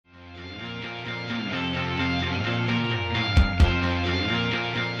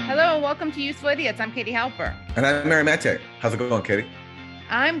welcome to Useful Idiots. I'm Katie Halper. And I'm Mary Mate. How's it going, Katie?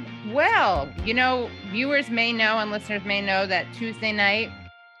 I'm well. You know, viewers may know and listeners may know that Tuesday night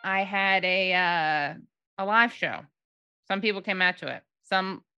I had a live show. Some people came out to it.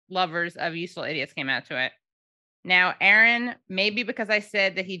 Some lovers of Useful Idiots came out to it. Now, Aaron, maybe because I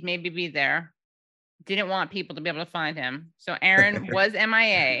said that he'd maybe be there, didn't want people to be able to find him. So Aaron was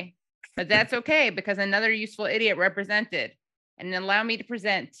MIA, but that's okay because another Useful Idiot represented. And allow me to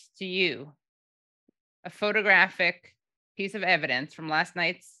present to you a photographic piece of evidence from last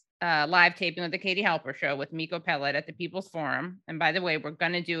night's live taping of the Katie Halper Show with Miko Pellet at the People's Forum. And by the way, we're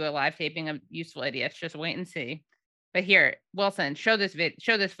going to do a live taping of Useful Idiots. Just wait and see. But here, Wilson, show this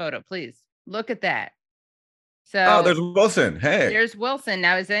photo, please. Look at that. So there's Wilson. Hey, there's Wilson.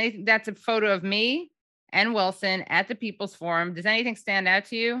 Now, that's a photo of me and Wilson at the People's Forum. Does anything stand out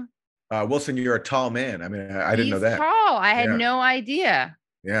to you? Wilson, you're a tall man. I mean, I didn't know that. Tall. I had no idea.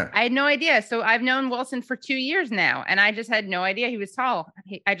 Yeah. I had no idea. So I've known Wilson for 2 years now, and I just had no idea he was tall.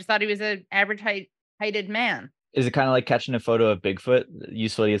 I just thought he was an average heighted man. Is it kind of like catching a photo of Bigfoot?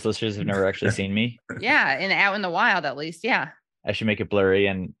 Useful Idiots listeners have never actually seen me. Yeah, and out in the wild, at least. Yeah. I should make it blurry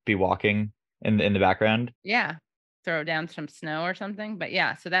and be walking in the background. Yeah. Throw down some snow or something. But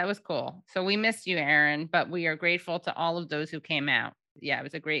yeah, so that was cool. So we missed you, Aaron, but we are grateful to all of those who came out. Yeah, it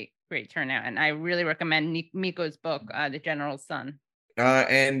was a great turnout. And I really recommend Miko's book, The General's Son.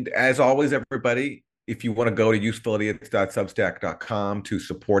 And as always, everybody, if you want to go to usefulidiots.substack.com to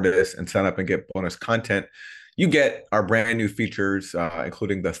support us and sign up and get bonus content, you get our brand new features,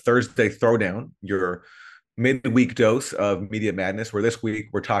 including the Thursday Throwdown, your midweek dose of media madness, where this week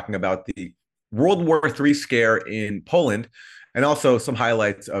we're talking about the World War III scare in Poland, and also some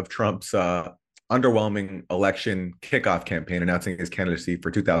highlights of Trump's underwhelming election kickoff campaign announcing his candidacy for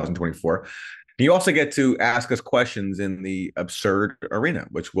 2024. You also get to ask us questions in the absurd arena,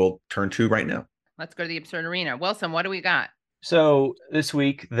 which we'll turn to right now. Let's go to the absurd arena. Wilson, what do we got? So this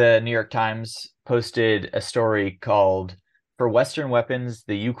week, the New York Times posted a story called "For Western Weapons,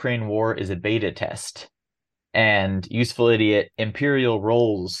 the Ukraine War is a Beta Test." And Useful Idiot Imperial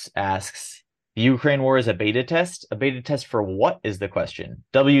Rolls asks, the Ukraine War is a beta test? A beta test for what is the question?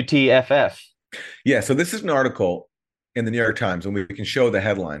 WTFF. Yeah, so this is an article in the New York Times, and we can show the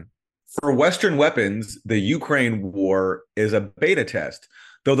headline. For Western weapons, the Ukraine war is a beta test.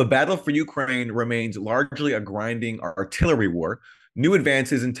 Though the battle for Ukraine remains largely a grinding artillery war, new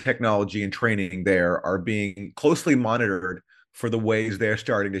advances in technology and training there are being closely monitored for the ways they're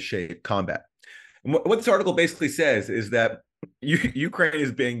starting to shape combat. And what this article basically says is that Ukraine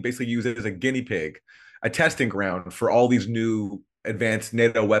is being basically used as a guinea pig, a testing ground for all these new advanced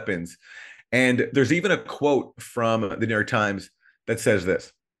NATO weapons. And there's even a quote from the New York Times that says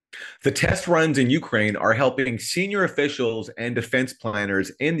this: the test runs in Ukraine are helping senior officials and defense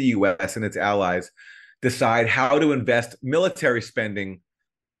planners in the US and its allies decide how to invest military spending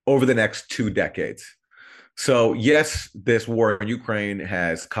over the next 2 decades. So yes, this war in Ukraine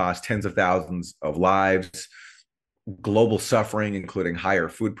has cost tens of thousands of lives, global suffering, including higher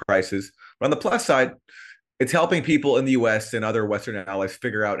food prices. But on the plus side, it's helping people in the US and other Western allies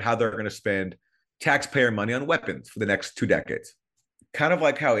figure out how they're going to spend taxpayer money on weapons for the next 2 decades. Kind of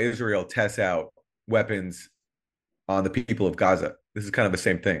like how Israel tests out weapons on the people of Gaza. This is kind of the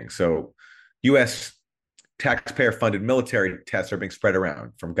same thing. So US taxpayer-funded military tests are being spread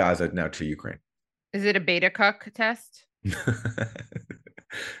around from Gaza now to Ukraine. Is it a beta cuck test?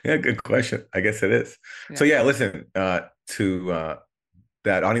 Yeah, good question. I guess it is. Yeah. So yeah, listen, to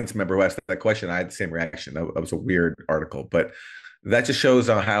that audience member who asked that question, I had the same reaction. That was a weird article, but that just shows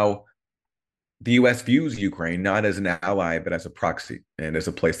how the U.S. views Ukraine not as an ally, but as a proxy and as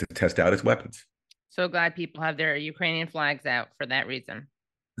a place to test out its weapons. So glad people have their Ukrainian flags out for that reason.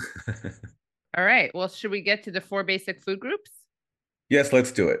 All right. Well, should we get to the 4 basic food groups? Yes,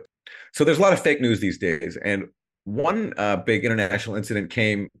 let's do it. So there's a lot of fake news these days. And one big international incident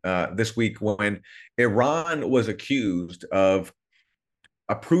came this week when Iran was accused of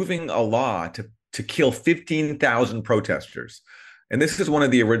approving a law to kill 15,000 protesters. And this is one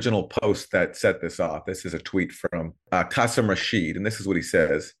of the original posts that set this off. This is a tweet from Qasim Rashid, and this is what he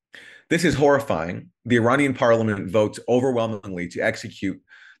says. This is horrifying. The Iranian parliament votes overwhelmingly to execute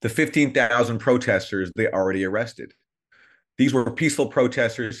the 15,000 protesters they already arrested. These were peaceful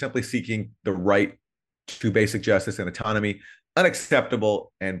protesters simply seeking the right to basic justice and autonomy,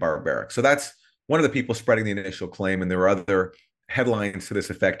 unacceptable and barbaric. So that's one of the people spreading the initial claim. And there were other headlines to this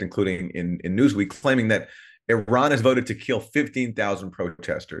effect, including in Newsweek, claiming that Iran has voted to kill 15,000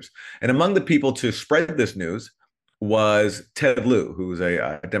 protesters. And among the people to spread this news was Ted Lieu, who's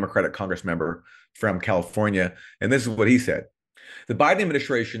a Democratic Congress member from California. And this is what he said. The Biden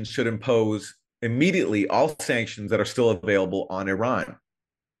administration should impose immediately all sanctions that are still available on Iran.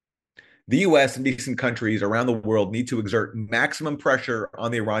 The US and decent countries around the world need to exert maximum pressure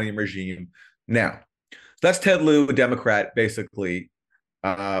on the Iranian regime now. So that's Ted Lieu, a Democrat, basically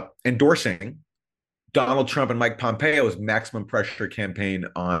endorsing Donald Trump and Mike Pompeo's maximum pressure campaign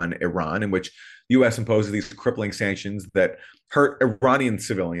on Iran, in which the U.S. imposes these crippling sanctions that hurt Iranian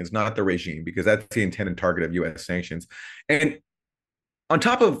civilians, not the regime, because that's the intended target of U.S. sanctions. And on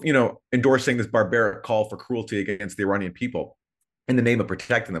top of, endorsing this barbaric call for cruelty against the Iranian people in the name of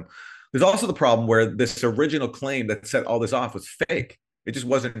protecting them, there's also the problem where this original claim that set all this off was fake. It just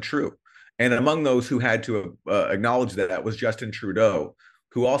wasn't true. And among those who had to acknowledge that was Justin Trudeau,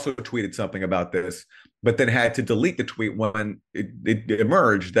 who also tweeted something about this, but then had to delete the tweet when it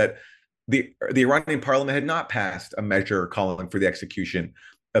emerged that the Iranian parliament had not passed a measure calling for the execution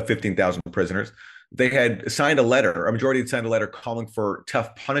of 15,000 prisoners. They had signed a letter, a majority had signed a letter calling for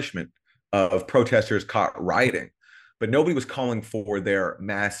tough punishment of protesters caught rioting, but nobody was calling for their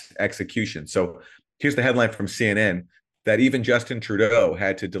mass execution. So here's the headline from CNN that even Justin Trudeau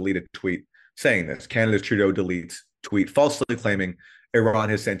had to delete a tweet saying this. Canada's Trudeau deletes tweet falsely claiming Iran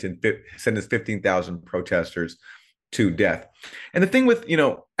has sentenced 15,000 protesters to death. And the thing with,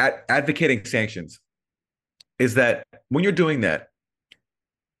 advocating sanctions is that when you're doing that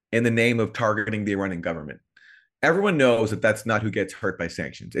in the name of targeting the Iranian government, everyone knows that that's not who gets hurt by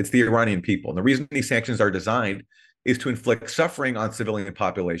sanctions. It's the Iranian people. And the reason these sanctions are designed is to inflict suffering on civilian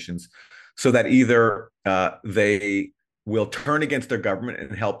populations so that either they will turn against their government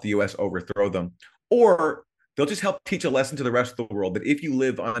and help the U.S. overthrow them, or they'll just help teach a lesson to the rest of the world that if you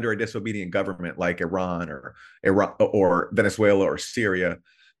live under a disobedient government like Iran or Venezuela or Syria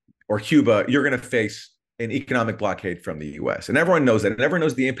or Cuba, you're going to face an economic blockade from the U.S. And everyone knows that. And everyone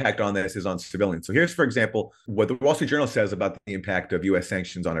knows the impact on this is on civilians. So here's, for example, what the Wall Street Journal says about the impact of U.S.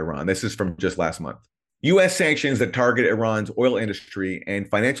 sanctions on Iran. This is from just last month. U.S. sanctions that target Iran's oil industry and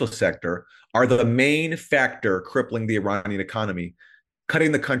financial sector are the main factor crippling the Iranian economy,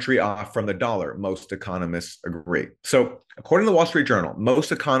 cutting the country off from the dollar. Most economists agree. So according to the Wall Street Journal,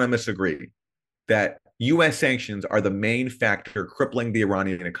 most economists agree that U.S. sanctions are the main factor crippling the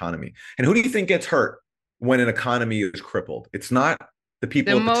Iranian economy. And who do you think gets hurt when an economy is crippled? It's not the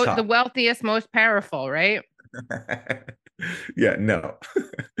people at the top. The wealthiest, most powerful, right? Yeah, no,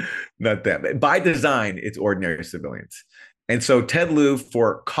 not that. By design, it's ordinary civilians. And so Ted Lieu,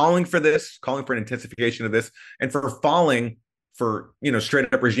 for calling for this, calling for an intensification of this, and for falling for,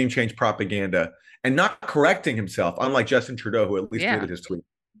 straight up regime change propaganda and not correcting himself, unlike Justin Trudeau, who at least deleted his tweet.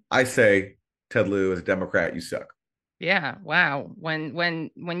 I say, Ted Lieu, as a Democrat, you suck. Yeah. Wow.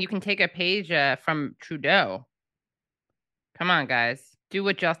 When you can take a page from Trudeau, come on, guys, do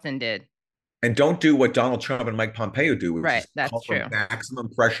what Justin did. And don't do what Donald Trump and Mike Pompeo do. Right. That's true. Maximum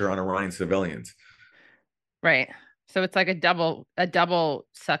pressure on Iranian civilians. Right. So it's like a double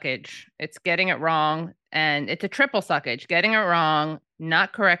suckage. It's getting it wrong. And it's a triple suckage, getting it wrong,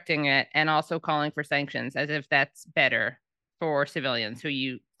 not correcting it, and also calling for sanctions as if that's better for civilians who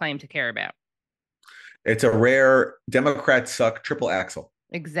you claim to care about. It's a rare Democrat suck triple axle.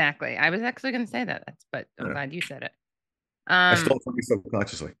 Exactly. I was actually going to say that, but I'm glad you said it. I stole it from you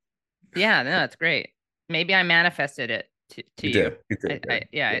subconsciously. Yeah, no, that's great. Maybe I manifested it to you. You did.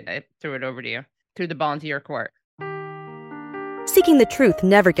 I threw it over to you. Threw the ball into your court. Seeking the truth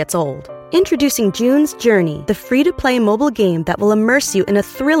never gets old. Introducing June's Journey, the free-to-play mobile game that will immerse you in a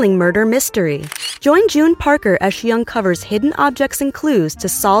thrilling murder mystery. Join June Parker as she uncovers hidden objects and clues to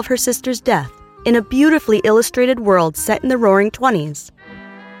solve her sister's death in a beautifully illustrated world set in the Roaring '20s.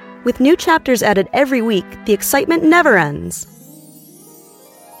 With new chapters added every week, the excitement never ends.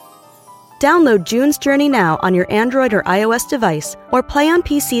 Download June's Journey now on your Android or iOS device, or play on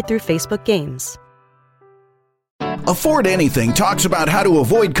PC through Facebook Games. Afford Anything talks about how to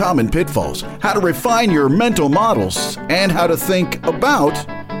avoid common pitfalls, how to refine your mental models, and how to think about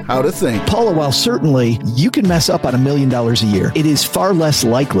how to think. Paula, while certainly you can mess up on $1 million a year, it is far less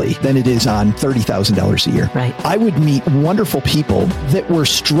likely than it is on $30,000 a year. Right. I would meet wonderful people that were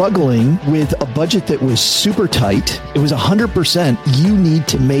struggling with a budget that was super tight. It was 100% you need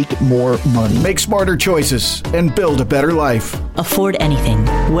to make more money. Make smarter choices and build a better life. Afford Anything,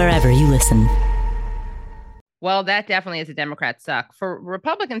 wherever you listen. Well, that definitely is a Democrat suck. For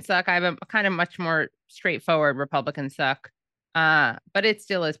Republican suck, I have a kind of much more straightforward Republican suck. But it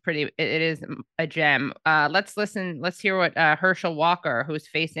still is it is a gem. Let's hear what Herschel Walker, who's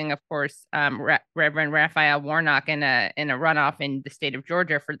facing, of course, Reverend Raphael Warnock in a runoff in the state of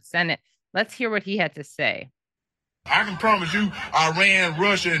Georgia for the Senate. Let's hear what he had to say. I can promise you, Iran,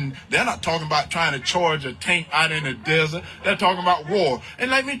 Russia, and they're not talking about trying to charge a tank out in the desert. They're talking about war. And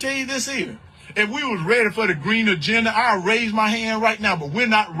let me tell you this here. If we was ready for the green agenda, I'll raise my hand right now, but we're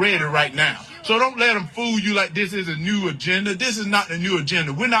not ready right now. So don't let them fool you like this is a new agenda. This is not the new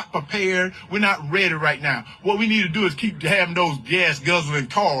agenda. We're not prepared. We're not ready right now. What we need to do is keep having those gas guzzling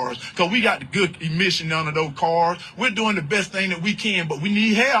cars, because we got the good emission under those cars. We're doing the best thing that we can, but we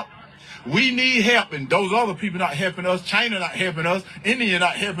need help. We need help, and those other people not helping us. China not helping us. India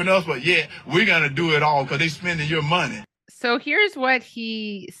not helping us, but yet we're going to do it all because they spending your money. So here's what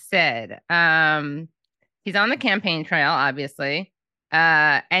he said. He's on the campaign trail, obviously.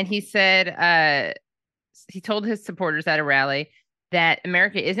 And he said, he told his supporters at a rally that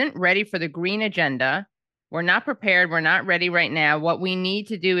America isn't ready for the green agenda. We're not prepared. We're not ready right now. What we need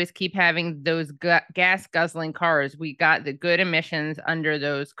to do is keep having those gas guzzling cars. We got the good emissions under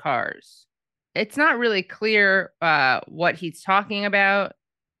those cars. It's not really clear what he's talking about,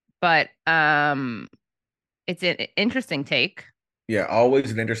 but it's an interesting take. Yeah,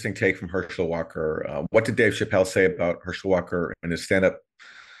 always an interesting take from Herschel Walker. What did Dave Chappelle say about Herschel Walker in his stand-up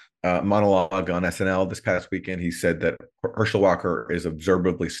monologue on SNL this past weekend? He said that Herschel Walker is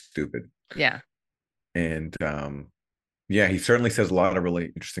observably stupid. Yeah. And yeah, he certainly says a lot of really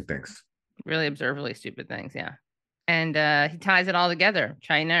interesting things. Really observably stupid things, yeah. And he ties it all together.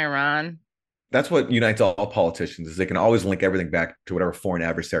 China, Iran. That's what unites all politicians, is they can always link everything back to whatever foreign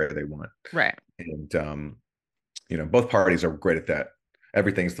adversary they want. Right. And you know, both parties are great at that.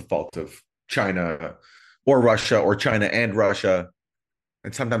 Everything's the fault of China or Russia, or China and Russia.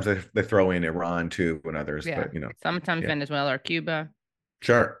 And sometimes they throw in Iran too and others. Yeah. But, you know, sometimes Venezuela or Cuba.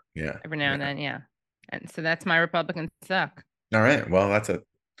 Sure. Yeah. Every now and then. Yeah. And so that's my Republican suck. All right. Well, that's a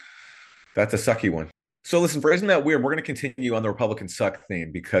sucky one. So listen, for Isn't That Weird, we're going to continue on the Republican suck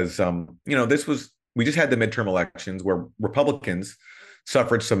theme because, you know, we just had the midterm elections where Republicans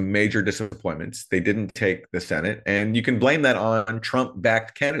suffered some major disappointments. They didn't take the Senate, and you can blame that on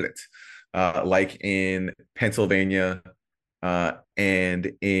Trump-backed candidates, like in Pennsylvania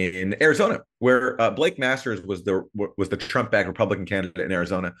and in Arizona, where Blake Masters was the Trump-backed Republican candidate in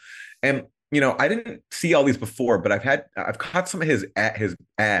Arizona. And you know, I didn't see all these before, but I've caught some of his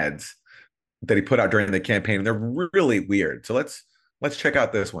ads that he put out during the campaign, and they're really weird. So let's check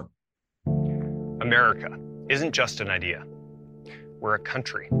out this one. America isn't just an idea. We're a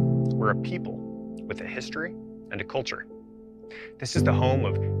country. We're a people with a history and a culture. This is the home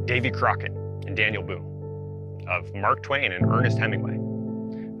of Davy Crockett and Daniel Boone, of Mark Twain and Ernest Hemingway,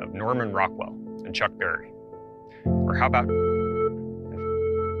 of Norman Rockwell and Chuck Berry. Or how about...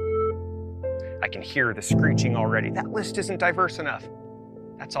 I can hear the screeching already. That list isn't diverse enough.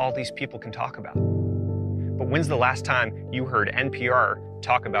 That's all these people can talk about. But when's the last time you heard NPR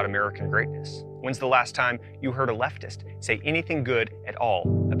talk about American greatness? When's the last time you heard a leftist say anything good at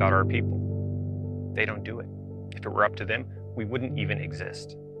all about our people? They don't do it. If it were up to them, we wouldn't even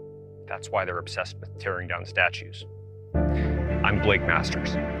exist. That's why they're obsessed with tearing down statues. I'm Blake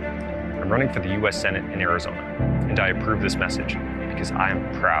Masters. I'm running for the U.S. Senate in Arizona, and I approve this message because I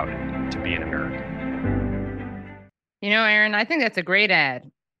am proud to be an American. You know, Aaron, I think that's a great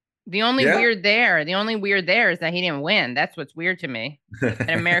ad. The only weird there is that he didn't win. That's what's weird to me. And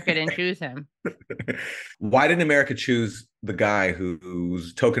America didn't choose him. Why didn't America choose the guy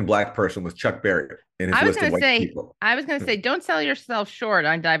whose token black person was Chuck Berry in his list of white people? I was going to say, don't sell yourself short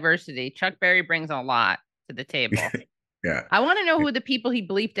on diversity. Chuck Berry brings a lot to the table. Yeah. I want to know who the people he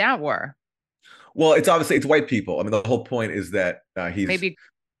bleeped out were. Well, it's white people. I mean, the whole point is that he's maybe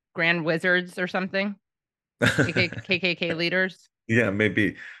Grand Wizards or something. KKK leaders. Yeah,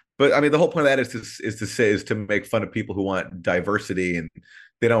 maybe. But I mean, the whole point of that is to make fun of people who want diversity, and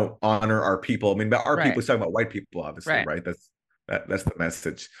they don't honor our people. I mean, our people is talking about white people, obviously, right? That's the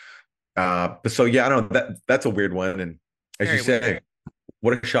message. But so yeah, I don't know, that's a weird one. And as you say,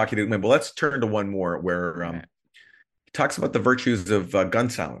 what a shock you didn't win. But let's turn to one more where he talks about the virtues of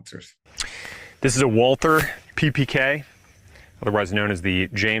gun silencers. This is a Walther PPK, otherwise known as the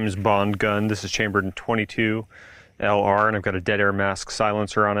James Bond gun. This is chambered in .22 LR, and I've got a dead air mask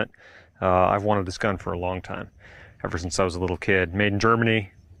silencer on it. I've wanted this gun for a long time, ever since I was a little kid. Made in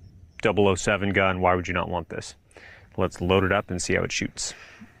Germany, 007 gun. Why would you not want this? Let's load it up and see how it shoots.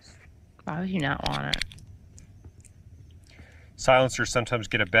 Why would you not want it? Silencers sometimes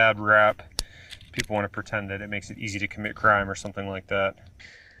get a bad rap. People want to pretend that it makes it easy to commit crime or something like that.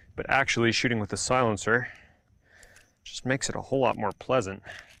 But actually, shooting with a silencer just makes it a whole lot more pleasant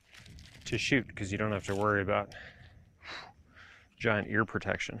to shoot, because you don't have to worry about giant ear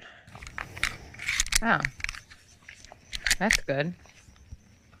protection. Oh, that's good.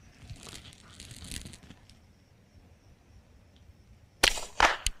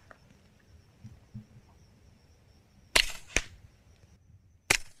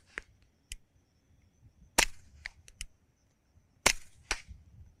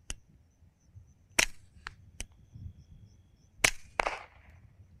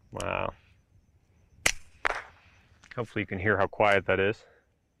 Wow. Hopefully you can hear how quiet that is.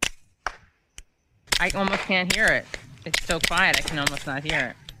 I almost can't hear it. It's so quiet, I can almost not hear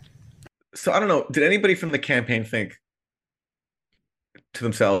it. So I don't know. Did anybody from the campaign think to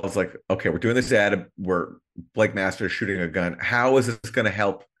themselves, like, okay, we're doing this ad where Blake Masters shooting a gun. How is this going to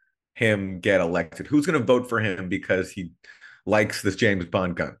help him get elected? Who's going to vote for him because he likes this James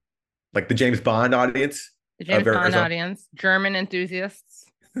Bond gun? Like the James Bond audience? The James Bond audience, German enthusiasts,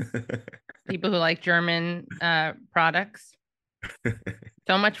 people who like German products.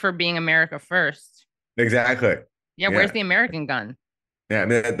 So much for being America first. Exactly. Yeah, where's the American gun? Yeah, I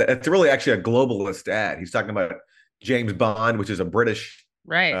mean, it's really actually a globalist ad. He's talking about James Bond, which is a British,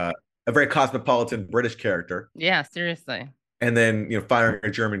 right? A very cosmopolitan British character. Yeah, seriously. And then, firing a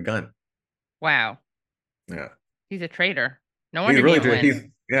German gun. Wow. Yeah. He's a traitor. No wonder really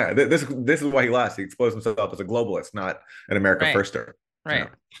win. This is why he lost. He exposed himself as a globalist, not an America firster. Right. Yeah.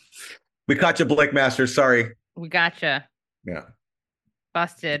 We caught you, Blake Masters. Sorry. We gotcha. Yeah.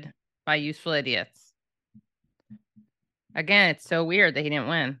 Busted by useful idiots. Again, it's so weird that he didn't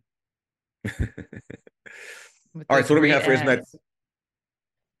win. All right, so what do we have for Isn't That?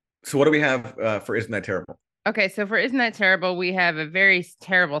 So what do we have for Isn't That Terrible? Okay, so for Isn't That Terrible, we have a very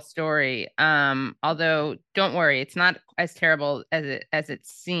terrible story. Although don't worry, it's not as terrible as it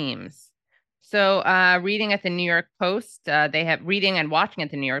seems. So reading at the New York Post, reading and watching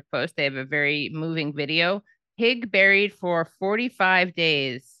at the New York Post, they have a very moving video. Pig buried for 45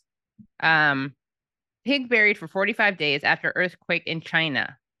 days. Pig buried for 45 days after earthquake in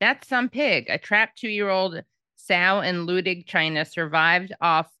China. That's some pig. A trapped 2-year-old sow in Ludig, China, survived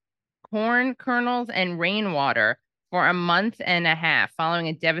off corn kernels and rainwater for a month and a half following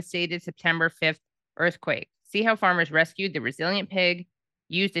a devastated September 5th earthquake. See how farmers rescued the resilient pig,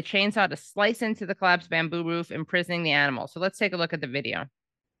 used a chainsaw to slice into the collapsed bamboo roof, imprisoning the animal. So let's take a look at the video.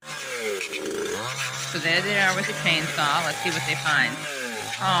 So there they are with the chainsaw. Let's see what they find.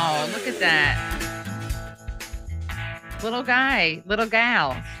 Oh, look at that. Little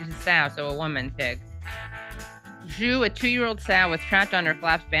gal. She's a sow, so a woman pig. Zhu, a 2-year-old sow, was trapped under a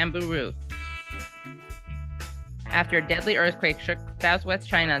collapsed bamboo roof after a deadly earthquake shook southwest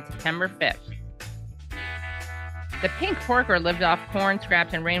China on September 5th. The pink porker lived off corn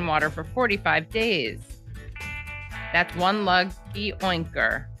scraps and rainwater for 45 days. That's one lucky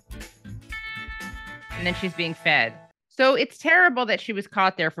oinker. And then she's being fed. So it's terrible that she was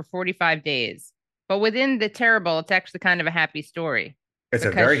caught there for 45 days. But within the terrible, it's actually kind of a happy story. It's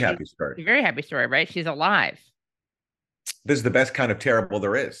a very happy story. A very happy story, right? She's alive. This is the best kind of terrible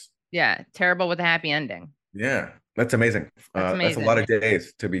there is. Yeah, terrible with a happy ending. Yeah, that's amazing. That's a lot of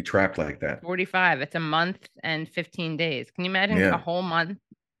days to be trapped like that. 45. It's a month and 15 days. Can you imagine a whole month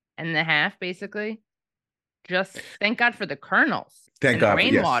and a half, basically? Just thank God for the kernels. Thank God.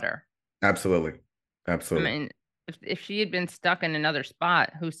 Rainwater. Yes. Absolutely. I mean, if she had been stuck in another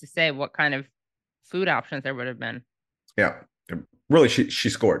spot, who's to say what kind of food options there would have been? Yeah, really, she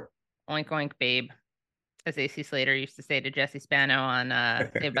scored. Oink oink, babe, as AC Slater used to say to Jesse Spano on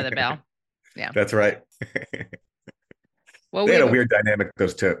Saved by the Bell. Yeah, that's right. Well, they had a weird dynamic,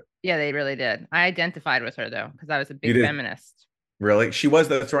 those two. Yeah, they really did. I identified with her though because I was a big feminist. Really, she was.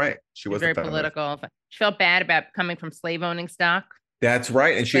 That's right. She was very political. She felt bad about coming from slave owning stock. That's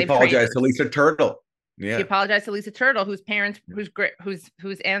right, and she apologized to Lisa Turtle. Yeah. She apologized to Lisa Turtle, whose parents,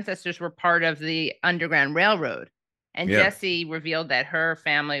 whose ancestors were part of the Underground Railroad. And Jesse revealed that her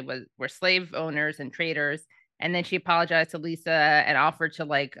family were slave owners and traders. And then she apologized to Lisa and offered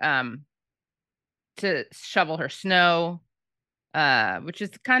to shovel her snow, which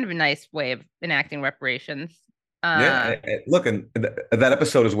is kind of a nice way of enacting reparations. Look, and that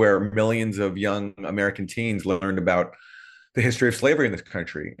episode is where millions of young American teens learned about the history of slavery in this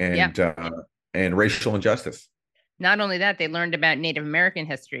country and racial injustice. Not only that, they learned about Native American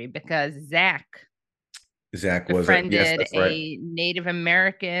history because Zach was befriended a Native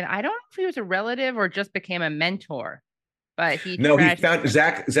American. I don't know if he was a relative or just became a mentor, but he found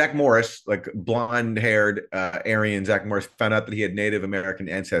Zach Morris, like blonde-haired Aryan Zach Morris, found out that he had Native American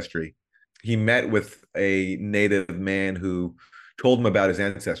ancestry. He met with a Native man who told him about his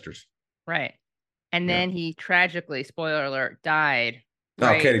ancestors. Right, and then he tragically, spoiler alert, died.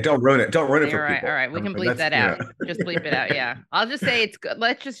 Right. Oh, Katie, don't ruin it. Don't ruin it for people. All right. We can bleep that out. Just bleep it out. Yeah. I'll just say it's good.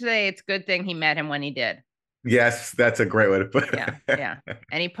 Let's just say it's a good thing he met him when he did. Yes, that's a great way to put it. Yeah.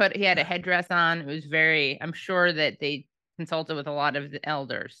 And he had a headdress on. It was I'm sure that they consulted with a lot of the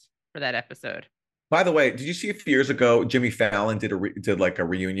elders for that episode. By the way, did you see a few years ago, Jimmy Fallon did like a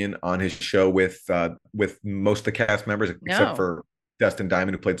reunion on his show with most of the cast members, except for Dustin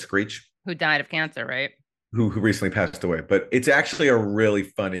Diamond, who played Screech? Who died of cancer, right? who recently passed away. But it's actually a really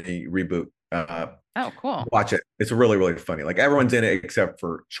funny reboot. Oh, cool. Watch it. It's really, really funny. Like everyone's in it except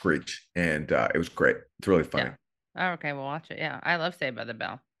for Screech, and it was great. It's really funny. Yeah. Oh, okay, we'll watch it. Yeah, I love Saved by the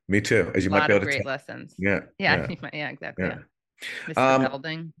Bell. Me too. As you might be able to great tell. lessons. Yeah. Yeah. Exactly. Yeah. Mr.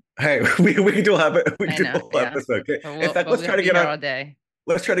 Belding. Hey, we can do a whole episode. Okay. We'll, in fact, let's try to get on all day.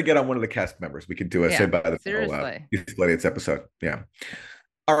 Let's try to get on one of the cast members. We could do a Saved by the Bell Idiots episode. Yeah.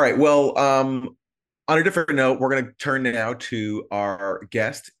 All right. Well, on a different note, we're going to turn now to our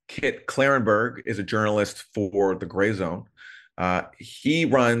guest. Kit Klarenberg is a journalist for the Grey Zone. He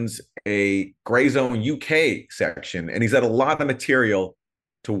runs a Grey Zone UK section, and he's had a lot of material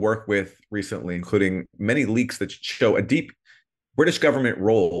to work with recently, including many leaks that show a deep British government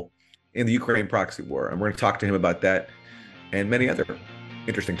role in the Ukraine proxy war. And we're going to talk to him about that and many other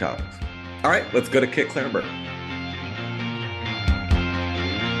interesting topics. All right, let's go to Kit Klarenberg.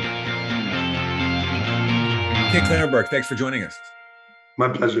 Kit Klarenberg, thanks for joining us. My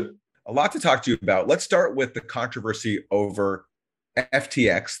pleasure. A lot to talk to you about. Let's start with the controversy over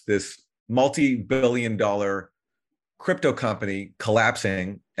FTX, this multi-billion-dollar crypto company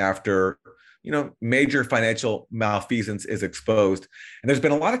collapsing after major financial malfeasance is exposed. And there's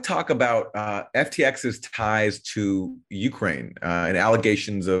been a lot of talk about FTX's ties to Ukraine and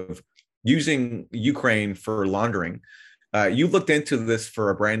allegations of using Ukraine for laundering. You looked into this for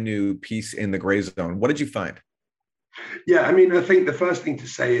a brand new piece in the Grey Zone. What did you find? Yeah, I mean, I think the first thing to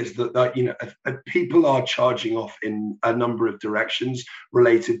say is that people are charging off in a number of directions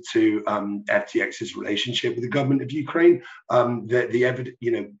related to FTX's relationship with the government of Ukraine. The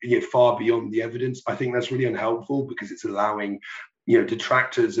evidence, far beyond the evidence. I think that's really unhelpful because it's allowing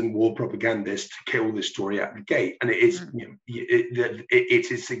detractors and war propagandists to kill this story at the gate, and it is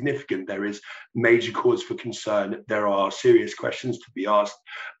it is significant. There is major cause for concern. There are serious questions to be asked.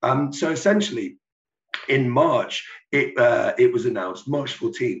 So essentially, in March, it was announced, March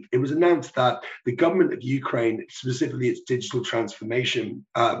 14th, it was announced that the government of Ukraine, specifically its digital transformation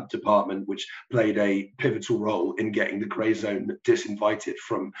department, which played a pivotal role in getting the Grey Zone disinvited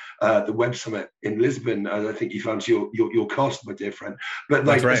from the Web Summit in Lisbon. I think you found your cost, my dear friend. But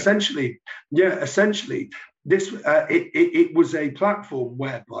essentially, this it was a platform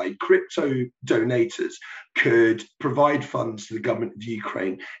whereby crypto donators could provide funds to the government of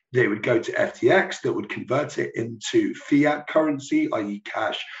Ukraine. They would go to FTX, that would convert it into fiat currency, i.e.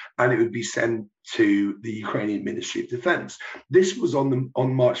 cash, and it would be sent to the Ukrainian Ministry of Defense. This was on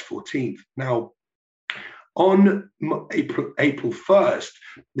March 14th. Now, on April 1st,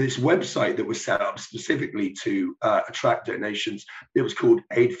 this website that was set up specifically to attract donations, it was called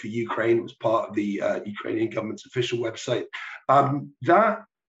Aid for Ukraine. It was part of the Ukrainian government's official website.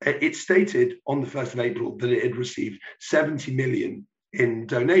 It stated on the 1st of April that it had received 70 million in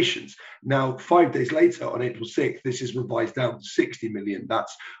donations. Now, 5 days later, on April 6th, this is revised down to 60 million.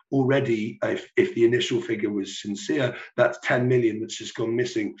 That's already, if the initial figure was sincere, that's 10 million that's just gone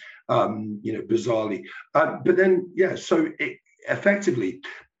missing, bizarrely. But then, so effectively,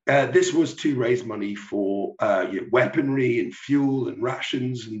 this was to raise money for weaponry and fuel and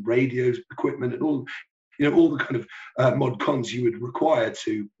rations and radios, equipment, and all the kind of mod cons you would require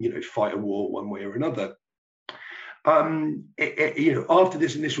to, fight a war one way or another. After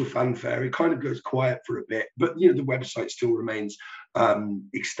this initial fanfare, it kind of goes quiet for a bit, but the website still remains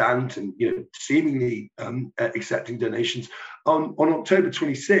extant and seemingly accepting donations. On October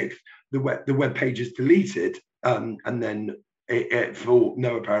 26th, the web page is deleted, and then for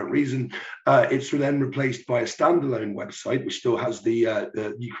no apparent reason, it's then replaced by a standalone website which still has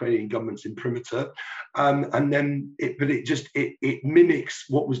the Ukrainian government's imprimatur, and then it mimics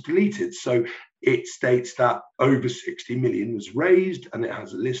what was deleted. So it states that over 60 million was raised, and it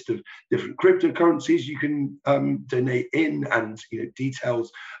has a list of different cryptocurrencies you can donate in, and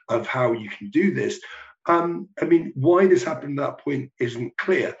details of how you can do this. Why this happened at that point isn't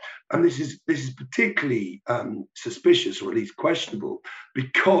clear, and this is particularly suspicious, or at least questionable,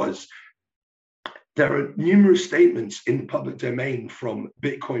 because there are numerous statements in the public domain from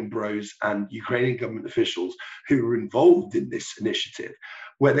Bitcoin bros and Ukrainian government officials who were involved in this initiative,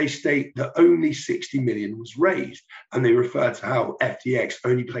 where they state that only 60 million was raised, and they refer to how FTX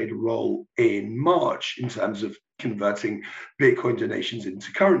only played a role in March in terms of converting Bitcoin donations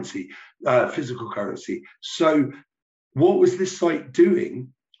into currency, physical currency. So what was this site doing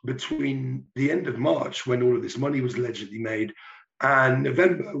between the end of March, when all of this money was allegedly made, and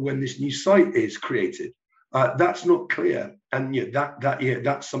November, when this new site is created? That's not clear, and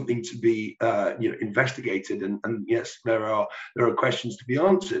that's something to be investigated. And yes, there are questions to be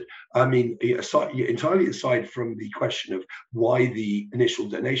answered. I mean, entirely aside from the question of why the initial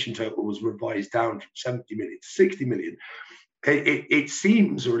donation total was revised down from 70 million to 60 million, it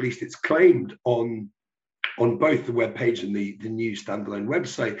seems, or at least it's claimed on both the webpage and the new standalone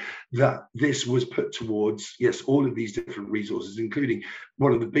website, that this was put towards, yes, all of these different resources, including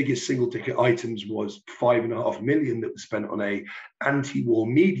one of the biggest single ticket items was $5.5 million that was spent on a anti-war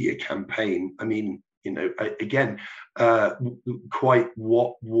media campaign. I mean, again, quite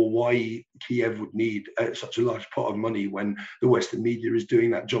why Kiev would need such a large pot of money when the Western media is doing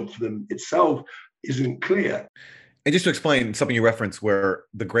that job for them itself isn't clear. And just to explain something you referenced where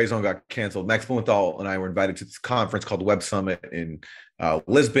the Gray Zone got canceled, Max Blumenthal and I were invited to this conference called Web Summit in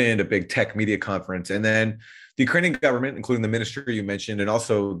Lisbon, a big tech media conference. And then the Ukrainian government, including the ministry you mentioned, and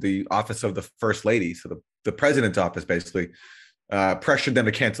also the office of the First Lady, so the president's office basically, pressured them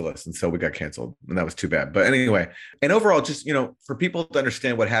to cancel us. And so we got canceled, and that was too bad. But anyway, and overall, just, for people to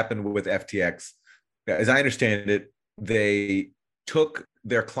understand what happened with FTX, as I understand it, they took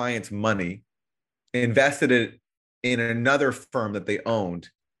their clients' money, invested it in another firm that they owned,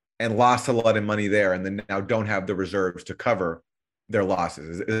 and lost a lot of money there, and then now don't have the reserves to cover their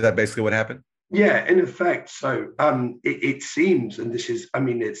losses. Is that basically what happened? Yeah, in effect. So it seems, and this is, I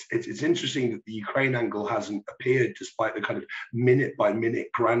mean, it's interesting that the Ukraine angle hasn't appeared, despite the kind of minute by minute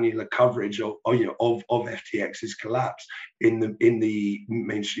granular coverage of FTX's collapse in the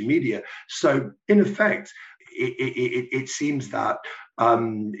mainstream media. So in effect, it seems that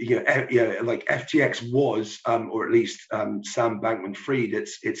like FTX was, or at least Sam Bankman-Fried,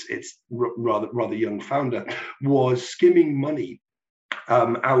 its rather young founder, was skimming money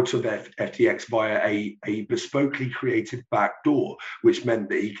out of FTX via a bespokely created backdoor, which meant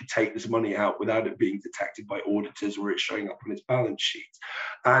that he could take this money out without it being detected by auditors or it showing up on his balance sheet.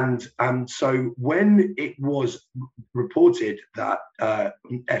 And so when it was reported that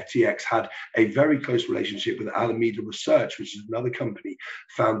FTX had a very close relationship with Alameda Research, which is another company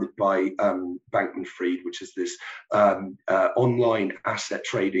founded by Bankman-Fried, which is this online asset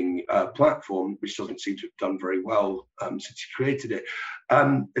trading platform, which doesn't seem to have done very well since he created it.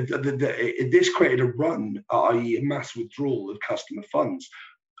 This created a run, i.e. a mass withdrawal of customer funds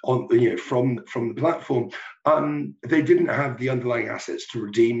on from the platform. They didn't have the underlying assets to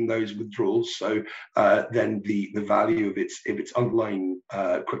redeem those withdrawals, so then the value of its underlying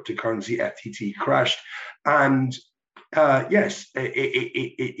cryptocurrency FTT crashed, and yes,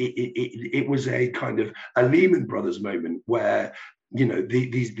 it was a kind of a Lehman Brothers moment where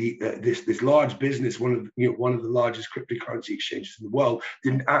this large business, one of the largest cryptocurrency exchanges in the world,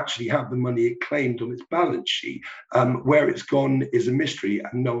 didn't actually have the money it claimed on its balance sheet. Where it's gone is a mystery,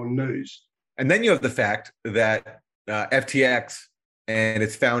 and no one knows. And then you have the fact that FTX and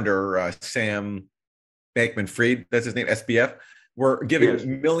its founder Sam Bankman-Fried, that's his name, SBF, were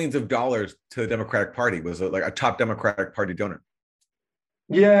giving millions of dollars to the Democratic Party. Was like a top Democratic Party donor.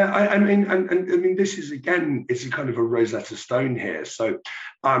 Yeah, I mean, this is, again, it's a kind of a Rosetta Stone here. So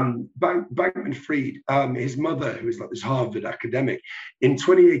Bankman-Fried, his mother, who is like this Harvard academic, in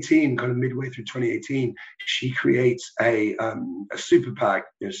 2018, kind of midway through 2018, she creates a super PAC,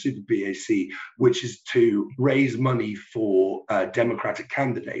 super BAC, which is to raise money for Democratic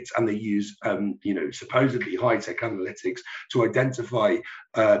candidates. And they use, supposedly high-tech analytics to identify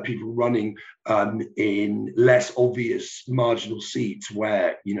people running in less obvious marginal seats where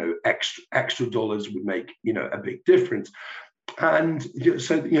extra dollars would make a big difference. And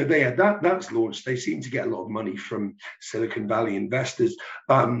so they had that's launched. They seem to get a lot of money from Silicon Valley investors.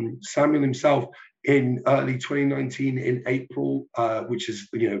 Samuel himself, in early 2019, in April, which is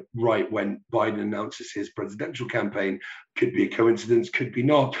right when Biden announces his presidential campaign, could be a coincidence, could be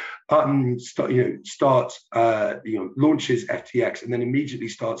not. Launches FTX, and then immediately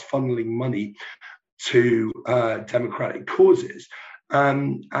starts funneling money to Democratic causes.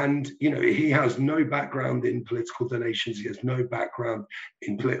 And he has no background in political donations. He has no background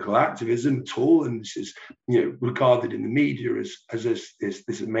in political activism at all. And this is regarded in the media as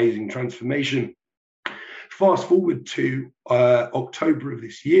this amazing transformation. Fast forward to October of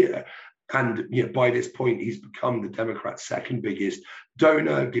this year, and by this point, he's become the Democrats' second biggest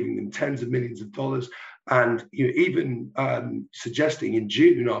donor, giving them tens of millions of dollars. And even suggesting in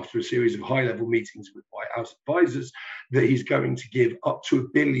June, after a series of high-level meetings with White House advisors, that he's going to give up to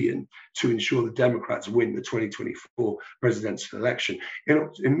 $1 billion to ensure the Democrats win the 2024 presidential election.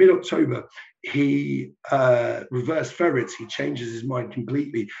 In mid-October, he reverse ferrets. He changes his mind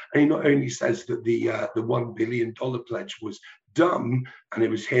completely, and he not only says that the $1 billion pledge was dumb and it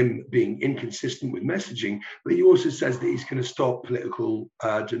was him being inconsistent with messaging, but he also says that he's going to stop political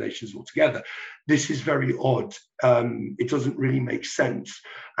donations altogether. This is very odd. It doesn't really make sense.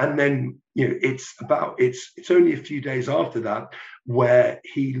 And then, you know, it's only a few days after that where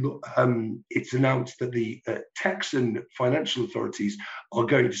it's announced that the Texan financial authorities are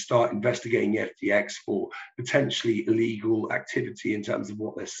going to start investigating FTX for potentially illegal activity in terms of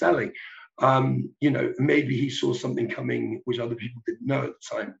what they're selling. You know, maybe he saw something coming which other people didn't know at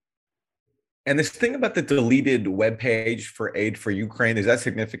the time. And this thing about the deleted webpage for Aid for Ukraine, is that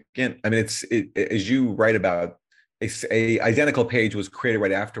significant? I mean, as you write about, a identical page was created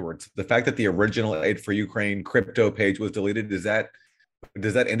right afterwards. The fact that the original Aid for Ukraine crypto page was deleted, does that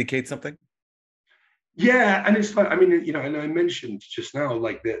indicate something? Yeah, and it's like, I mean, you know, and I mentioned just now,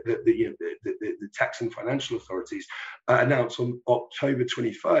 like the Texan financial authorities announced on October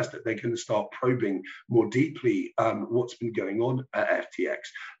 21st that they're going to start probing more deeply what's been going on at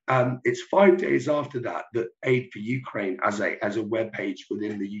FTX. It's 5 days after that Aid for Ukraine, as a web page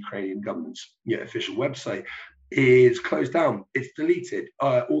within the Ukrainian government's official website, is closed down. It's deleted.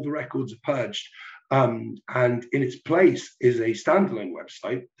 All the records are purged. And in its place is a standalone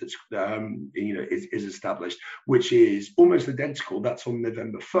website that's is established, which is almost identical. That's on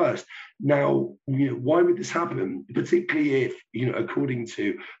November 1st. Now, why would this happen? Particularly if, according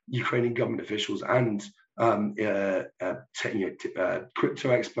to Ukrainian government officials and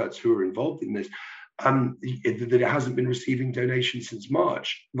crypto experts who are involved in this, that it hasn't been receiving donations since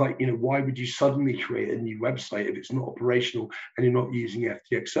March. Like, why would you suddenly create a new website if it's not operational and you're not using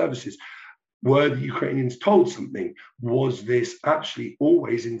FTX services? Were the Ukrainians told something? Was this actually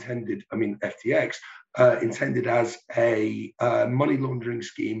always intended, FTX, intended as a money laundering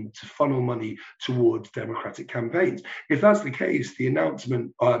scheme to funnel money towards democratic campaigns? If that's the case, the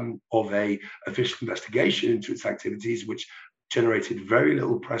announcement of a official investigation into its activities, which generated very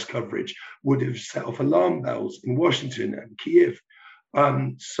little press coverage, would have set off alarm bells in Washington and Kyiv.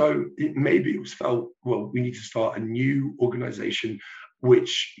 So maybe it was felt, well, we need to start a new organization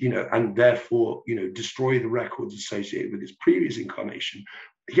which, and therefore, destroy the records associated with its previous incarnation.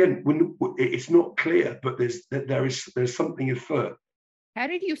 Again, it's not clear, but there's something afoot. How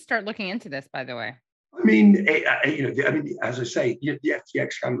did you start looking into this, by the way? As I say, the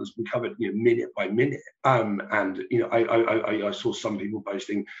FTX scandal has been covered, minute by minute. And I saw some people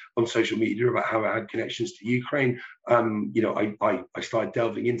posting on social media about how I had connections to Ukraine. I started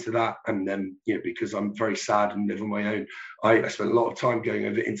delving into that, and then, because I'm very sad and live on my own, I spent a lot of time going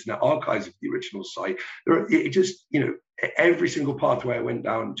over Internet Archives of the original site. Every single pathway I went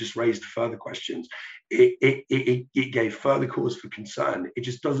down just raised further questions. It gave further cause for concern. It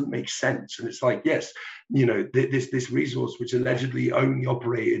just doesn't make sense. And it's like, yes, this resource, which allegedly only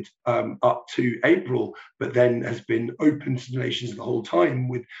operated up to April, but then has been open to donations the whole time,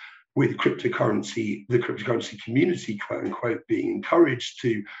 with the cryptocurrency community, quote unquote, being encouraged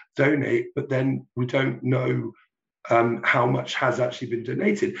to donate, but then we don't know how much has actually been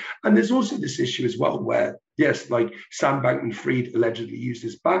donated. And there's also this issue as well where, yes, like Sam Bankman-Fried allegedly used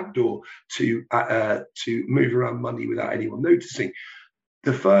this backdoor to move around money without anyone noticing.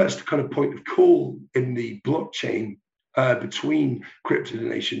 The first kind of point of call in the blockchain between crypto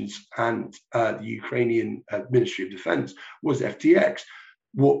donations and the Ukrainian Ministry of Defense was FTX.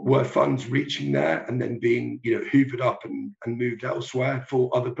 What were funds reaching there and then being hoovered up and moved elsewhere for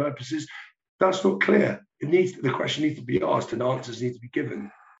other purposes? That's not clear. The question needs to be asked and answers need to be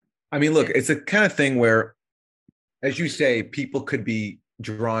given. I mean, look, it's a kind of thing where, as you say, people could be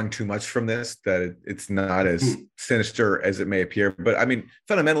drawing too much from this, that it's not as sinister as it may appear. But I mean,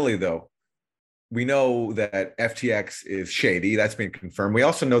 fundamentally, though, we know that FTX is shady. That's been confirmed. We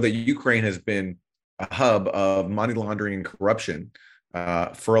also know that Ukraine has been a hub of money laundering and corruption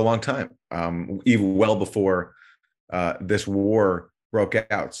for a long time, even well before this war broke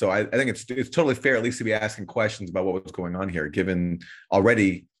out. So I think it's totally fair at least to be asking questions about what was going on here, given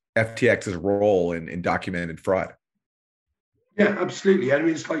already FTX's role in documented fraud. Yeah, absolutely. I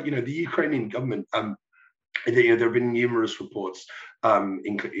mean, it's like, the Ukrainian government, there have been numerous reports,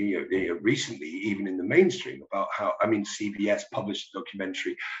 recently, even in the mainstream, about how, CBS published a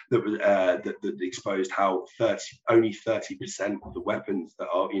documentary that exposed how only 30% of the weapons that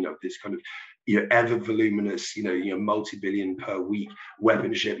are, this kind of, ever voluminous, multi-billion per week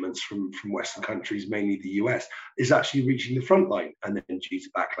weapon shipments from Western countries, mainly the US, is actually reaching the front line. And then due to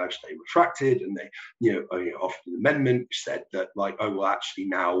backlash, they retracted, and they, offered an amendment which said that, like, oh, well, actually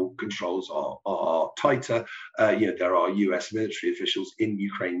now controls are tighter. There are US military officials in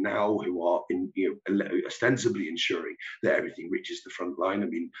Ukraine now who are ostensibly ensuring that everything reaches the front line. I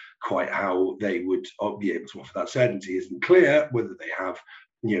mean, quite how they would be able to offer that certainty isn't clear. Whether they have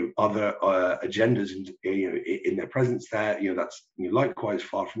other agendas in their presence there, that's likewise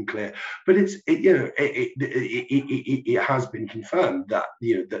far from clear. But it has been confirmed that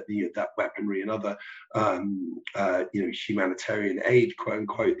that weaponry and other humanitarian aid, quote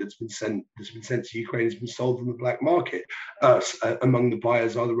unquote, that's been sent to Ukraine has been sold on the black market. Among the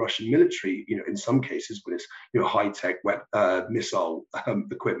buyers are the Russian military. In some cases, with this high-tech missile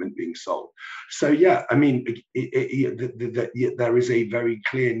equipment being sold. So yeah, I mean, there is a very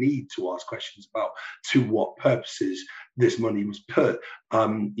clear need to ask questions about to what purposes this money was put.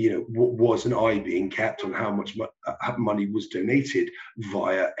 Was an eye being kept on how much money was donated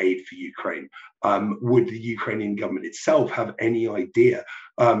via Aid for Ukraine? Would the Ukrainian government itself have any idea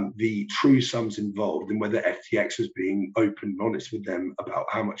the true sums involved, and whether FTX was being open and honest with them about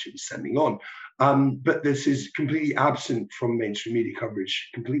how much it was sending on? But this is completely absent from mainstream media coverage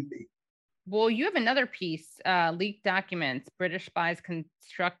completely. Well, you have another piece, leaked documents, British spies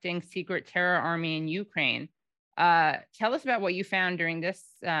constructing secret terror army in Ukraine. Tell us about what you found during this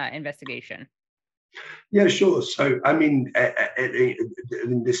investigation. Yeah, sure. So, I mean,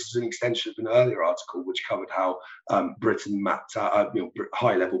 this is an extension of an earlier article which covered how Britain mapped out,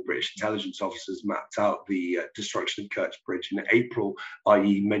 high-level British intelligence officers mapped out the destruction of Kerch Bridge in April,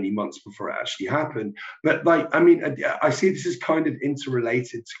 i.e. many months before it actually happened. But, I see this as kind of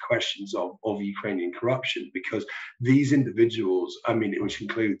interrelated to questions of Ukrainian corruption, because these individuals, which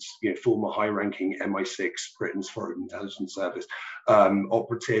includes, former high-ranking MI6, Britain's Foreign Intelligence Service,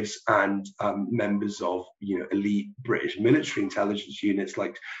 operatives, and members of elite British military intelligence units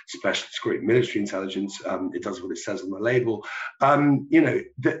like Special Discreet Military Intelligence. It does what it says on the label.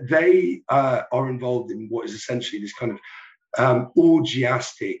 They are involved in what is essentially this kind of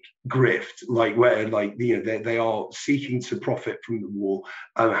orgiastic grift, where they are seeking to profit from the war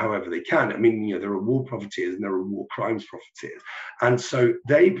however they can. There are war profiteers and there are war crimes profiteers, and so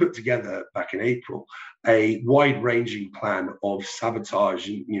they put together back in April a wide-ranging plan of sabotage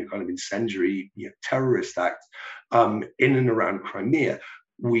and kind of incendiary terrorist acts in and around Crimea.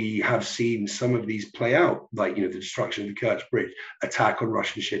 We have seen some of these play out, the destruction of the Kerch Bridge, attack on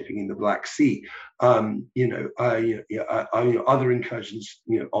Russian shipping in the Black Sea, other incursions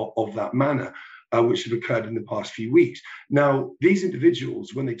of that manner, which have occurred in the past few weeks. Now, these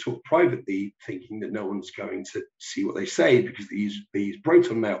individuals, when they talk privately, thinking that no one's going to see what they say because they use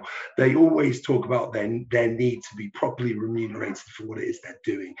Proton Mail, they always talk about their need to be properly remunerated for what it is they're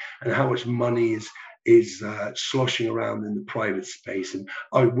doing, and how much money is sloshing around in the private space, and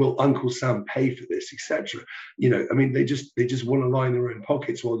will Uncle Sam pay for this, etc. They just want to line their own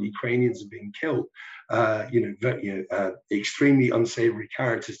pockets while Ukrainians are being killed. Extremely unsavory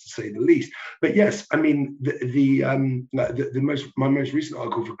characters, to say the least. But yes, my most recent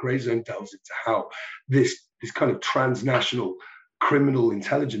article for Grayzone delves into how this kind of transnational criminal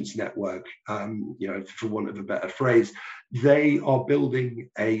intelligence network, for want of a better phrase, they are building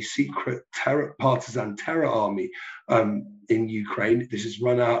a secret partisan terror army in Ukraine. This is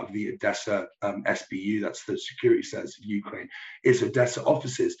run out of the Odessa SBU, that's the security service of Ukraine. It's Odessa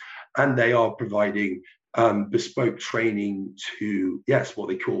offices, and they are providing bespoke training to, what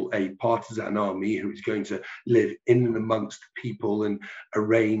they call a partisan army, who is going to live in and amongst people and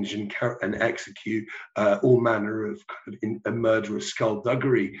arrange and execute all manner of kind of a murderous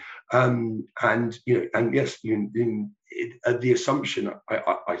skullduggery. The assumption,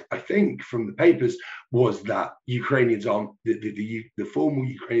 I think, from the papers was that Ukrainians the formal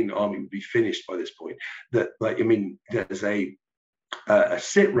Ukrainian army would be finished by this point. That, there's a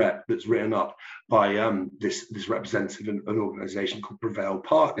sitrep that's written up by this representative of an organization called Prevail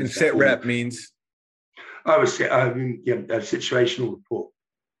Partners. And sitrep means? A situational report.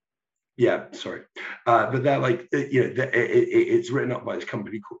 Yeah, sorry. But they're it's written up by this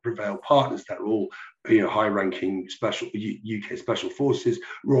company called Prevail Partners that are all, high-ranking UK Special Forces,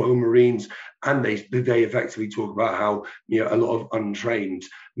 Royal Marines, and they effectively talk about how, a lot of untrained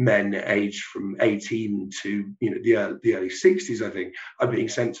men aged from 18 to, the early 60s, I think, are being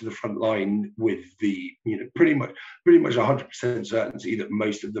sent to the front line with the, pretty much 100% certainty that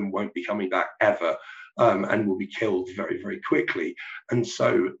most of them won't be coming back ever. And will be killed very, very quickly. And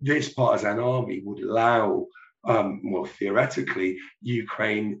so this partisan army would allow well, theoretically,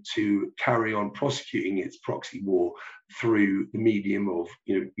 Ukraine to carry on prosecuting its proxy war through the medium of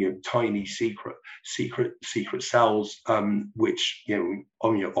tiny secret cells, which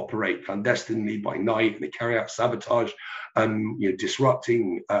operate clandestinely by night, and they carry out sabotage,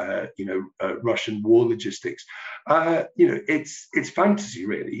 disrupting Russian war logistics. It's fantasy,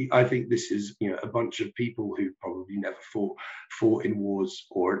 really. I think this is a bunch of people who probably never fought in wars,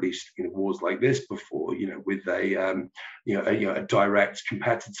 or at least wars like this before, with a direct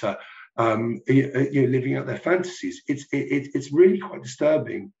competitor, living out their fantasies. It's really quite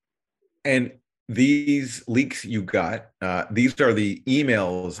disturbing. And these leaks you got, these are the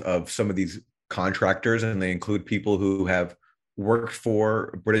emails of some of these contractors, and they include people who have worked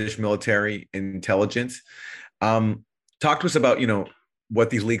for British military intelligence. Talk to us about what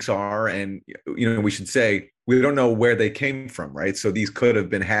these leaks are, and we should say we don't know where they came from, right? So these could have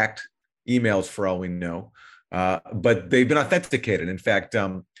been hacked emails for all we know, but they've been authenticated. In fact,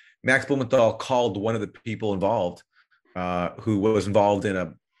 Max Blumenthal called one of the people involved, who was involved in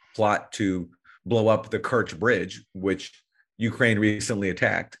a plot to blow up the Kerch Bridge, which Ukraine recently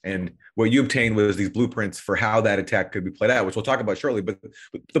attacked. And what you obtained was these blueprints for how that attack could be played out, which we'll talk about shortly. But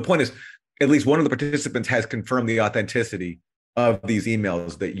the point is, at least one of the participants has confirmed the authenticity of these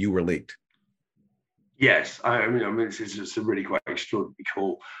emails that you were leaked. Yes, I mean, this is just a really quite extraordinary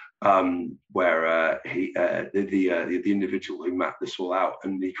call, where the individual who mapped this all out,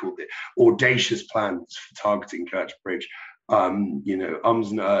 and he called it audacious plans for targeting Kerch Bridge,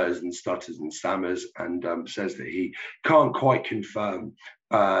 ums and ers and stutters and stammers, and says that he can't quite confirm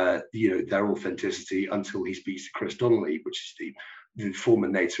their authenticity until he speaks to Chris Donnelly, which is the former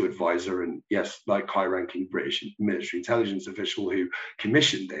NATO advisor, and yes, like high-ranking British military intelligence official who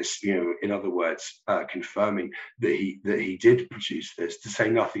commissioned this. In other words, confirming that he did produce this. To say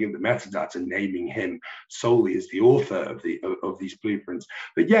nothing of the metadata naming him solely as the author of these blueprints.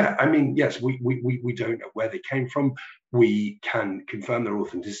 But yeah, I mean, yes, we don't know where they came from. We can confirm their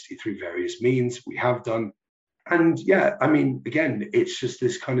authenticity through various means. We have done. And yeah, I mean, again, it's just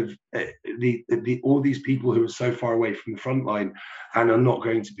this kind of all these people who are so far away from the front line and are not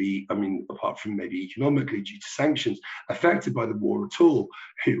going to be, I mean, apart from maybe economically due to sanctions, affected by the war at all,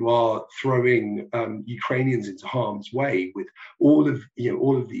 who are throwing Ukrainians into harm's way with all of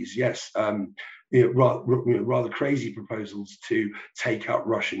these, yes, rather crazy proposals to take out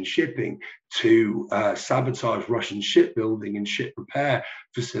Russian shipping, to sabotage Russian shipbuilding and ship repair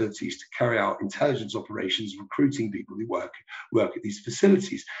facilities, to carry out intelligence operations, recruiting people who work at these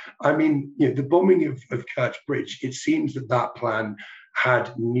facilities. I mean, the bombing of Kerch Bridge, it seems that plan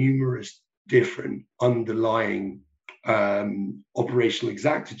had numerous different underlying operational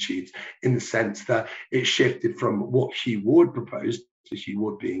exactitudes, in the sense that it shifted from what Hugh Ward proposed, Hugh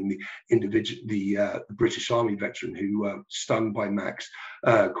Ward being the individual, the British Army veteran who stung by Max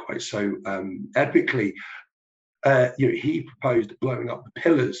quite so epically. He proposed blowing up the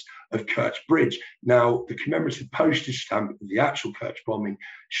pillars of Kerch Bridge. Now, the commemorative postage stamp of the actual Kerch bombing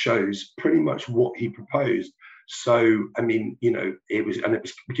shows pretty much what he proposed. So, I mean, it was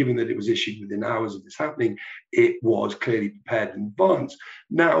given that it was issued within hours of this happening, it was clearly prepared in advance.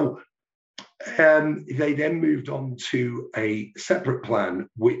 Now, they then moved on to a separate plan,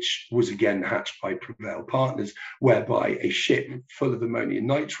 which was again hatched by Prevail Partners, whereby a ship full of ammonium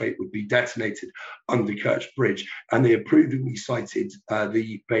nitrate would be detonated under Kerch Bridge. And they approvingly cited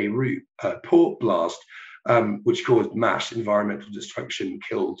the Beirut port blast, which caused mass environmental destruction,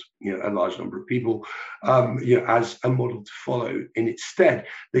 killed a large number of people, as a model to follow. In its stead,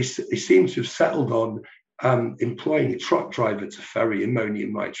 they seem to have settled on employing a truck driver to ferry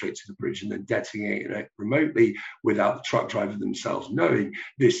ammonium nitrate to the bridge and then detonating it remotely without the truck driver themselves knowing.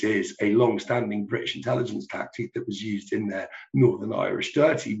 This is a long-standing British intelligence tactic that was used in their Northern Irish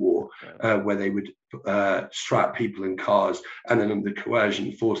Dirty War, where they would strap people in cars and then under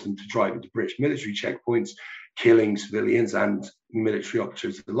coercion force them to drive into British military checkpoints, killing civilians and military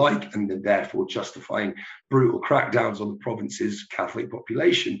operatives alike, and then therefore justifying brutal crackdowns on the province's Catholic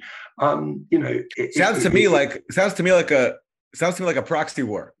population. Sounds to me like a proxy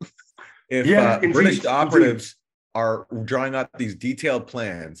war. If British operatives are drawing up these detailed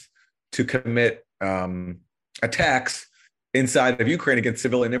plans to commit attacks inside of Ukraine against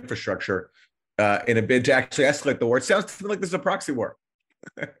civilian infrastructure in a bid to actually escalate the war, it sounds to me like this is a proxy war.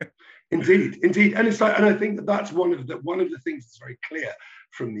 Indeed, and it's like, and I think that's one of the things that's very clear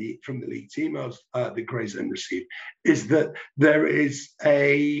from the leaked emails that Grayzone received, is that there is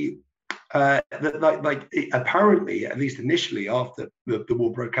a apparently, at least initially after the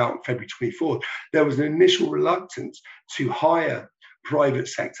war broke out on February 24th, there was an initial reluctance to hire private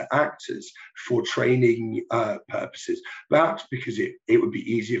sector actors for training purposes, perhaps because it would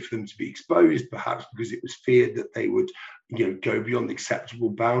be easier for them to be exposed, perhaps because it was feared that they would go beyond acceptable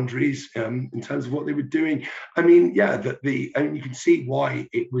boundaries in terms of what they were doing. I mean, yeah, and you can see why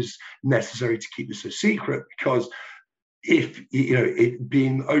it was necessary to keep this so secret, because if it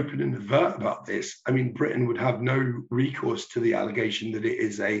being open and overt about this, I mean, Britain would have no recourse to the allegation that it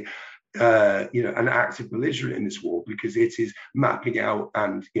is an active belligerent in this war, because it is mapping out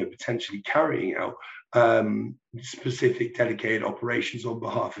and potentially carrying out specific dedicated operations on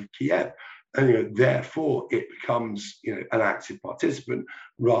behalf of Kiev. And therefore it becomes an active participant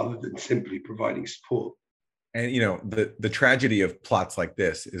rather than simply providing support. And the tragedy of plots like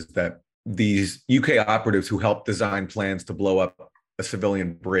this is that these UK operatives who helped design plans to blow up a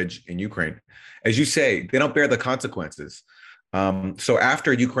civilian bridge in Ukraine, as you say, they don't bear the consequences. So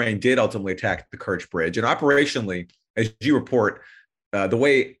after Ukraine did ultimately attack the Kerch Bridge, and operationally, as you report, the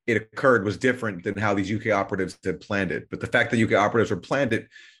way it occurred was different than how these UK operatives had planned it. But the fact that UK operatives were planned it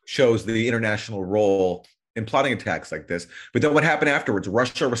shows the international role in plotting attacks like this. But then what happened afterwards?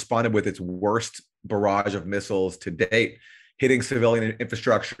 Russia responded with its worst barrage of missiles to date, hitting civilian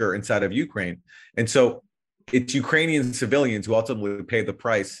infrastructure inside of Ukraine. And so it's Ukrainian civilians who ultimately pay the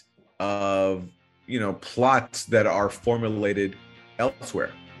price of, plots that are formulated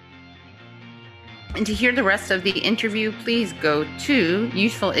elsewhere. And to hear the rest of the interview, please go to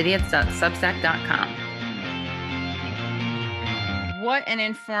usefulidiots.substack.com. What an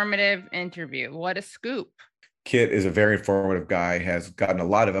informative interview. What a scoop. Kit is a very informative guy, has gotten a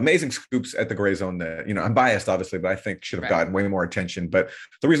lot of amazing scoops at the Gray Zone that, I'm biased, obviously, but I think should have gotten way more attention. But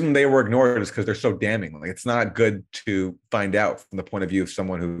the reason they were ignored is because they're so damning. Like, it's not good to find out from the point of view of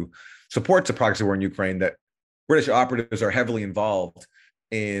someone who supports a proxy war in Ukraine that British operatives are heavily involved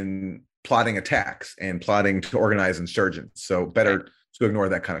in plotting attacks and plotting to organize insurgents. So better to ignore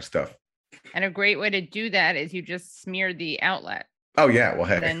that kind of stuff. And a great way to do that is you just smear the outlet. Oh, yeah. Well,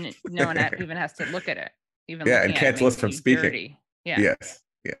 hey. Then no one even has to look at it. And cancel us from speaking. Dirty. Yeah. Yes.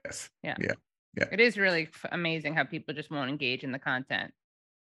 Yeah. It is really amazing how people just won't engage in the content.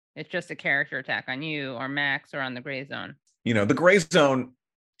 It's just a character attack on you or Max or on the Gray Zone. The Gray Zone,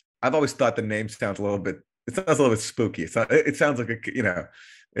 I've always thought the name sounds a little bit spooky. It sounds like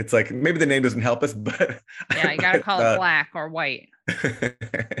it's like maybe the name doesn't help us, but yeah, you gotta call it black or white.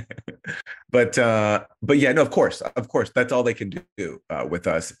 But yeah, no, of course, that's all they can do with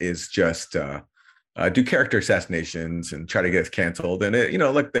us is just do character assassinations and try to get us canceled. And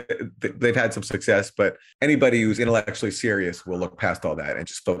they've had some success, but anybody who's intellectually serious will look past all that and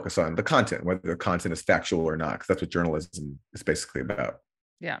just focus on the content, whether the content is factual or not, because that's what journalism is basically about.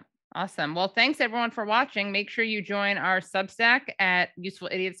 Yeah. Awesome. Well, thanks everyone for watching. Make sure you join our Substack at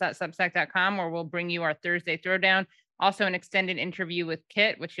usefulidiots.substack.com, where we'll bring you our Thursday Throwdown. Also an extended interview with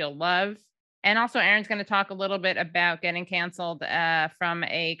Kit, which you'll love. And also Aaron's going to talk a little bit about getting canceled from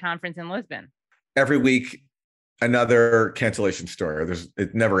a conference in Lisbon. Every week, another cancellation story.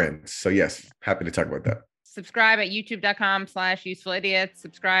 It never ends. So yes, happy to talk about that. Subscribe at youtube.com/usefulidiots.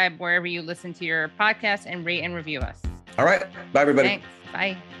 Subscribe wherever you listen to your podcast and rate and review us. All right. Bye, everybody. Thanks.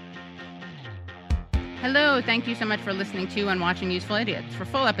 Bye. Hello, thank you so much for listening to and watching Useful Idiots. For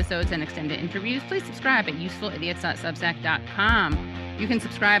full episodes and extended interviews, please subscribe at usefulidiots.substack.com. You can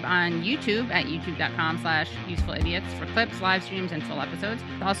subscribe on YouTube at youtube.com/usefulidiots for clips, live streams, and full episodes.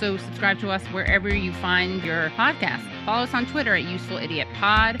 Also, subscribe to us wherever you find your podcast. Follow us on Twitter at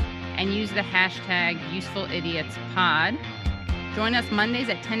UsefulIdiotPod and use the hashtag UsefulIdiotsPod. Join us Mondays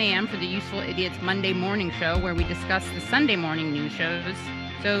at 10 a.m. for the Useful Idiots Monday Morning Show, where we discuss the Sunday morning news shows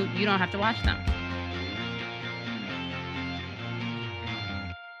so you don't have to watch them.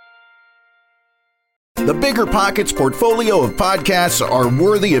 The Bigger Pockets portfolio of podcasts are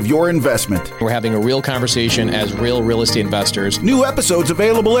worthy of your investment. We're having a real conversation as real estate investors. New episodes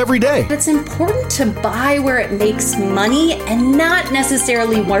available every day. It's important to buy where it makes money and not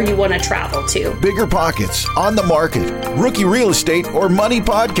necessarily where you want to travel to. Bigger Pockets, On the Market, Rookie Real Estate, or Money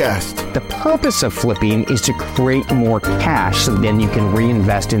Podcast. The purpose of flipping is to create more cash so then you can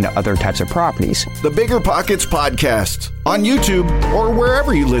reinvest into other types of properties. The Bigger Pockets Podcast on YouTube or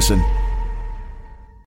wherever you listen.